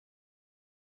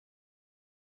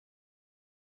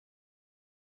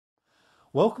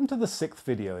Welcome to the 6th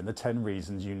video in the 10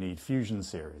 Reasons You Need Fusion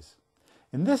series.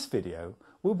 In this video,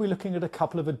 we'll be looking at a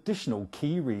couple of additional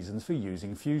key reasons for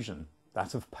using Fusion,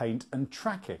 that of paint and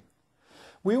tracking.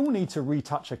 We all need to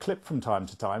retouch a clip from time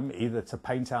to time, either to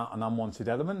paint out an unwanted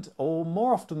element or,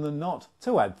 more often than not,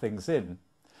 to add things in.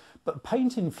 But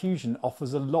paint in Fusion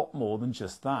offers a lot more than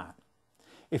just that.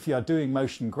 If you are doing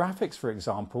motion graphics, for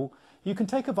example, you can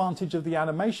take advantage of the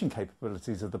animation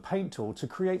capabilities of the paint tool to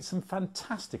create some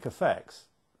fantastic effects.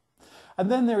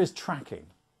 And then there is tracking,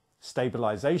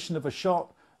 stabilization of a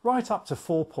shot, right up to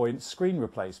 4-point screen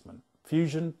replacement.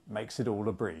 Fusion makes it all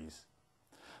a breeze.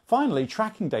 Finally,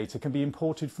 tracking data can be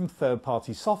imported from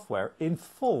third-party software in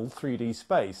full 3D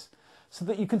space, so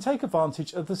that you can take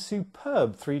advantage of the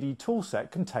superb 3D toolset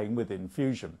contained within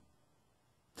Fusion.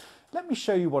 Let me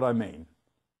show you what I mean.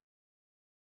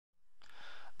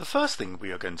 The first thing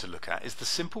we are going to look at is the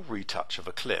simple retouch of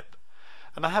a clip,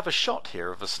 and I have a shot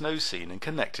here of a snow scene and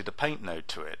connected a paint node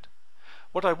to it.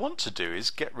 What I want to do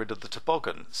is get rid of the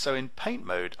toboggan, so in paint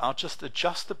mode I'll just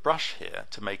adjust the brush here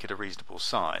to make it a reasonable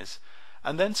size,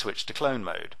 and then switch to clone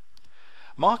mode.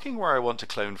 Marking where I want to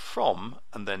clone from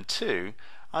and then to,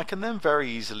 I can then very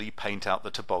easily paint out the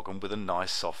toboggan with a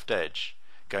nice soft edge,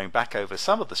 going back over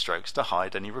some of the strokes to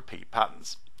hide any repeat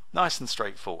patterns. Nice and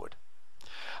straightforward.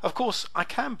 Of course, I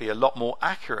can be a lot more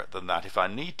accurate than that if I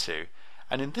need to,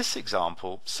 and in this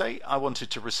example, say I wanted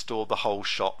to restore the whole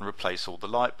shot and replace all the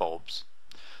light bulbs.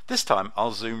 This time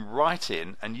I'll zoom right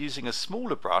in and using a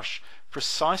smaller brush,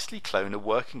 precisely clone a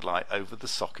working light over the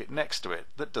socket next to it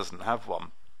that doesn't have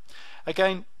one.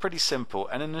 Again, pretty simple,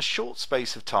 and in a short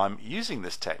space of time using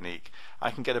this technique, I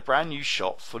can get a brand new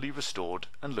shot fully restored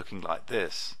and looking like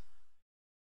this.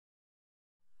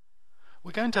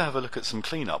 We're going to have a look at some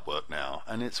cleanup work now,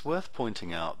 and it's worth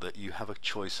pointing out that you have a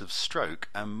choice of stroke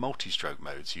and multi-stroke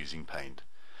modes using Paint.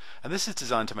 And this is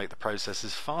designed to make the process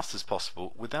as fast as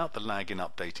possible without the lag in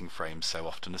updating frames so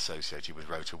often associated with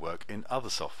rotor work in other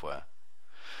software.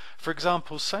 For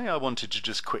example, say I wanted to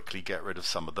just quickly get rid of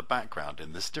some of the background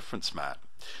in this difference mat.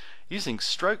 Using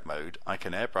stroke mode, I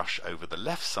can airbrush over the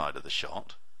left side of the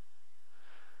shot,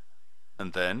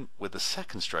 and then with the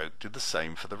second stroke do the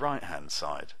same for the right hand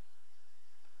side.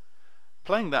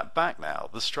 Playing that back now,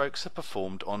 the strokes are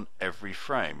performed on every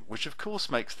frame, which of course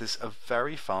makes this a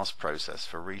very fast process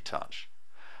for retouch.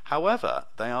 However,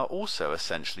 they are also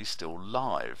essentially still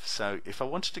live, so if I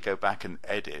wanted to go back and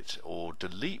edit or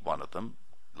delete one of them,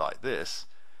 like this,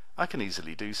 I can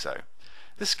easily do so.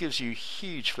 This gives you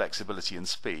huge flexibility and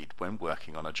speed when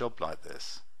working on a job like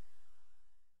this.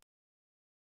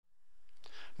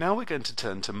 Now we're going to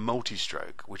turn to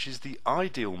multi-stroke, which is the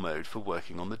ideal mode for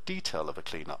working on the detail of a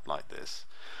cleanup like this.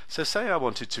 So say I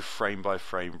wanted to frame by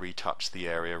frame retouch the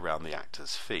area around the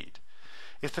actor's feet.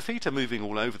 If the feet are moving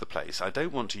all over the place, I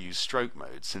don't want to use stroke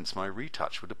mode since my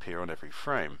retouch would appear on every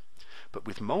frame. But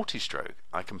with multi-stroke,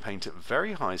 I can paint at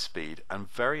very high speed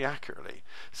and very accurately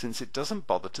since it doesn't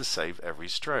bother to save every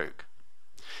stroke.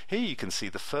 Here you can see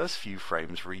the first few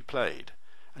frames replayed,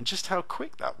 and just how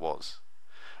quick that was.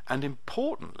 And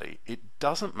importantly, it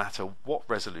doesn't matter what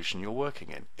resolution you're working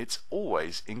in, it's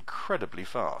always incredibly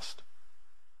fast.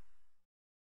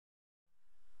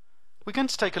 We're going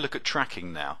to take a look at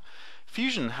tracking now.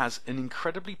 Fusion has an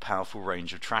incredibly powerful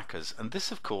range of trackers, and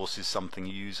this of course is something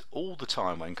you use all the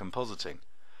time when compositing.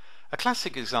 A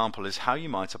classic example is how you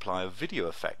might apply a video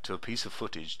effect to a piece of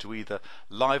footage to either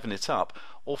liven it up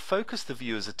or focus the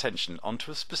viewer's attention onto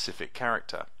a specific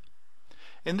character.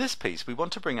 In this piece we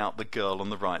want to bring out the girl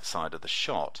on the right side of the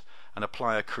shot and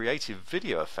apply a creative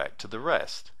video effect to the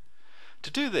rest. To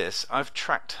do this, I've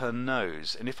tracked her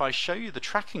nose, and if I show you the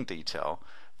tracking detail,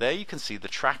 there you can see the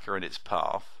tracker in its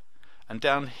path, and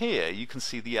down here you can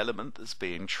see the element that's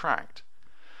being tracked.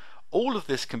 All of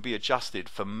this can be adjusted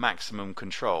for maximum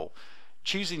control.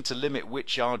 Choosing to limit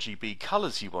which RGB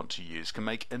colors you want to use can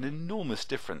make an enormous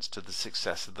difference to the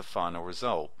success of the final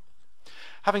result.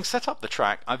 Having set up the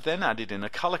track, I've then added in a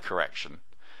color correction,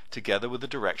 together with a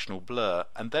directional blur,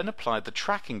 and then applied the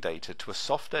tracking data to a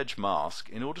soft edge mask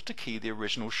in order to key the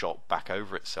original shot back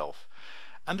over itself.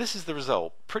 And this is the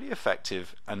result, pretty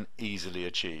effective and easily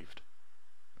achieved.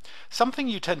 Something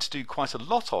you tend to do quite a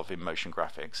lot of in motion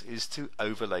graphics is to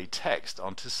overlay text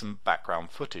onto some background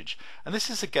footage, and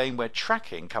this is a game where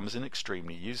tracking comes in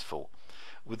extremely useful,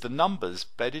 with the numbers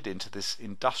bedded into this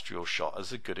industrial shot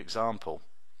as a good example.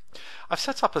 I've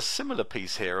set up a similar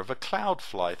piece here of a cloud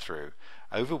fly-through,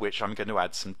 over which I'm going to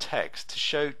add some text to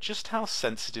show just how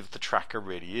sensitive the tracker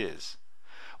really is.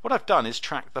 What I've done is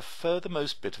track the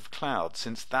furthermost bit of cloud,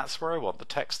 since that's where I want the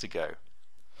text to go.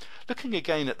 Looking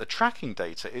again at the tracking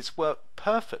data, it's worked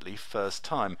perfectly first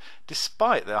time,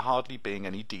 despite there hardly being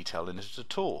any detail in it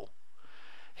at all.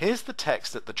 Here's the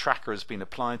text that the tracker has been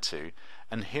applied to,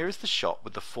 and here is the shot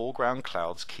with the foreground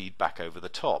clouds keyed back over the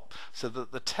top, so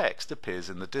that the text appears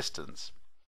in the distance.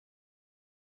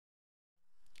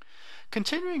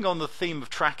 Continuing on the theme of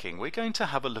tracking, we're going to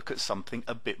have a look at something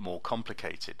a bit more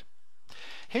complicated.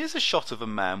 Here's a shot of a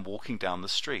man walking down the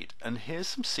street, and here's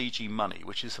some CG money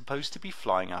which is supposed to be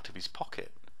flying out of his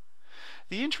pocket.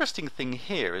 The interesting thing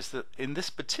here is that in this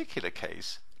particular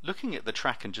case, looking at the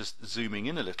track and just zooming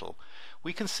in a little,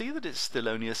 we can see that it's still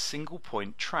only a single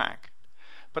point track.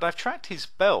 But I've tracked his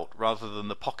belt rather than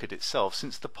the pocket itself,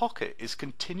 since the pocket is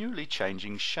continually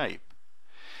changing shape.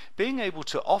 Being able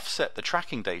to offset the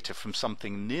tracking data from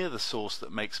something near the source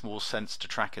that makes more sense to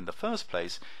track in the first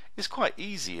place is quite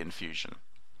easy in Fusion.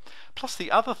 Plus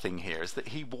the other thing here is that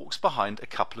he walks behind a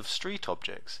couple of street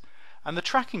objects, and the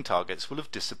tracking targets will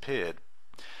have disappeared.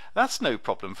 That's no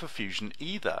problem for Fusion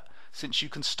either, since you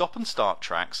can stop and start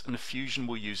tracks and Fusion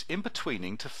will use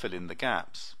in-betweening to fill in the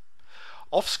gaps.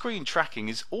 Off-screen tracking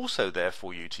is also there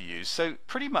for you to use, so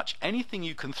pretty much anything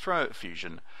you can throw at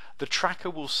Fusion, the tracker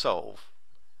will solve.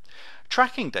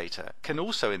 Tracking data can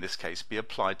also in this case be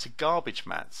applied to garbage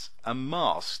mats and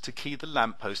masks to key the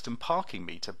lamppost and parking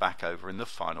meter back over in the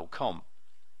final comp.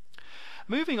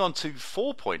 Moving on to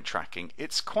 4-point tracking,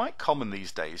 it's quite common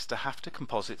these days to have to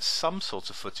composite some sort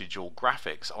of footage or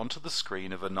graphics onto the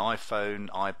screen of an iPhone,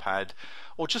 iPad,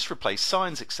 or just replace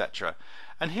signs, etc.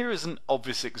 And here is an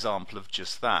obvious example of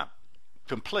just that,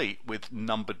 complete with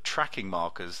numbered tracking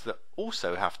markers that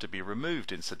also have to be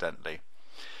removed incidentally.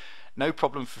 No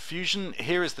problem for Fusion.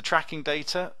 Here is the tracking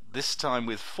data, this time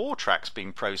with 4 tracks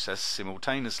being processed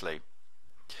simultaneously.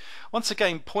 Once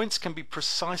again, points can be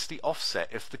precisely offset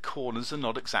if the corners are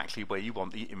not exactly where you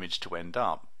want the image to end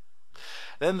up.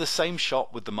 Then the same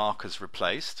shot with the markers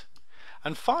replaced.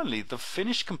 And finally, the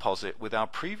finished composite with our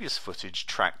previous footage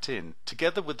tracked in,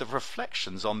 together with the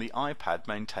reflections on the iPad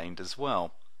maintained as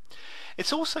well.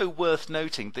 It's also worth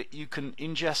noting that you can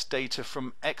ingest data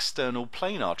from external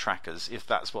planar trackers if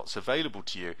that's what's available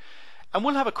to you, and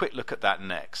we'll have a quick look at that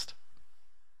next.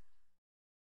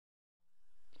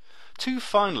 2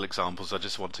 final examples I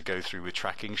just want to go through with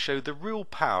tracking show the real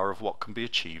power of what can be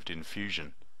achieved in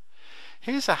Fusion.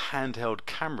 Here's a handheld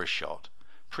camera shot,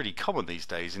 pretty common these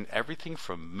days in everything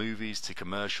from movies to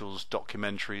commercials,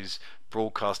 documentaries,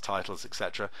 broadcast titles,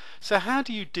 etc. So how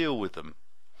do you deal with them?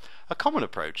 A common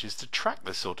approach is to track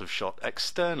this sort of shot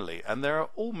externally, and there are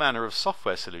all manner of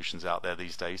software solutions out there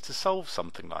these days to solve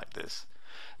something like this.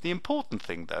 The important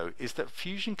thing though is that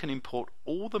Fusion can import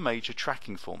all the major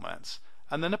tracking formats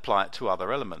and then apply it to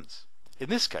other elements. In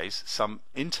this case, some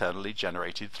internally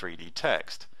generated 3D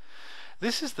text.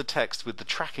 This is the text with the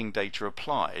tracking data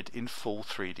applied in full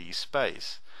 3D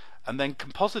space, and then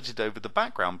composited over the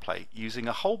background plate using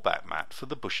a holdback mat for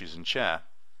the bushes and chair.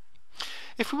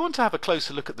 If we want to have a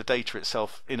closer look at the data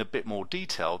itself in a bit more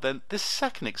detail, then this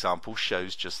second example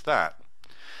shows just that.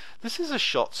 This is a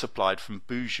shot supplied from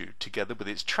Buju together with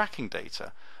its tracking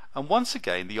data, and once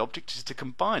again the object is to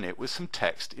combine it with some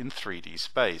text in 3D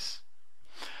space.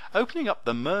 Opening up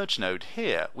the merge node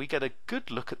here, we get a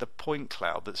good look at the point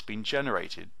cloud that's been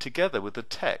generated together with the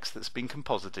text that's been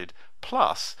composited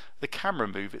plus the camera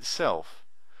move itself.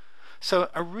 So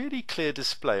a really clear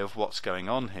display of what's going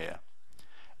on here.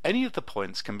 Any of the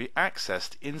points can be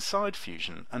accessed inside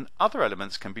Fusion, and other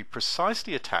elements can be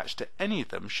precisely attached to any of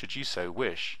them should you so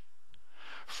wish.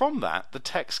 From that, the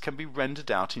text can be rendered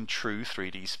out in true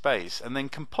 3D space and then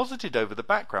composited over the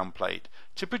background plate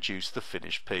to produce the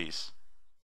finished piece.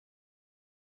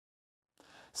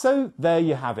 So there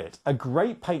you have it, a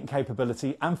great paint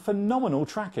capability and phenomenal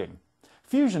tracking.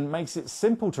 Fusion makes it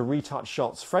simple to retouch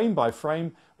shots frame by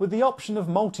frame with the option of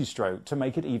multi-stroke to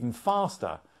make it even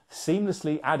faster,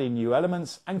 seamlessly add in new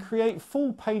elements and create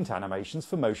full paint animations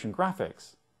for motion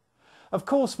graphics. Of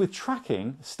course, with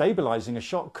tracking, stabilizing a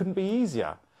shot couldn't be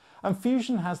easier, and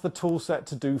Fusion has the toolset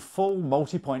to do full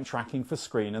multi-point tracking for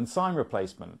screen and sign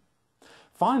replacement.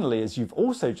 Finally, as you've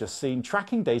also just seen,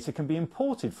 tracking data can be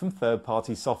imported from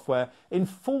third-party software in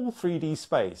full 3D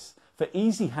space for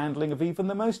easy handling of even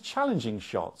the most challenging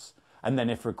shots, and then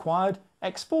if required,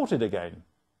 exported again.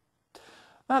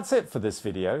 That's it for this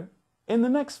video. In the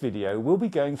next video, we'll be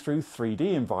going through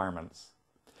 3D environments.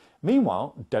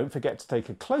 Meanwhile, don't forget to take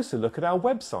a closer look at our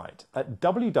website at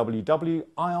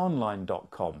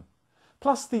www.ionline.com,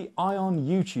 plus the Ion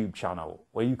YouTube channel,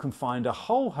 where you can find a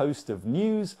whole host of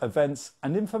news, events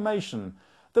and information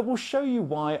that will show you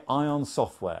why Ion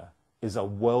Software is a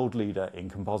world leader in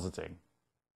compositing.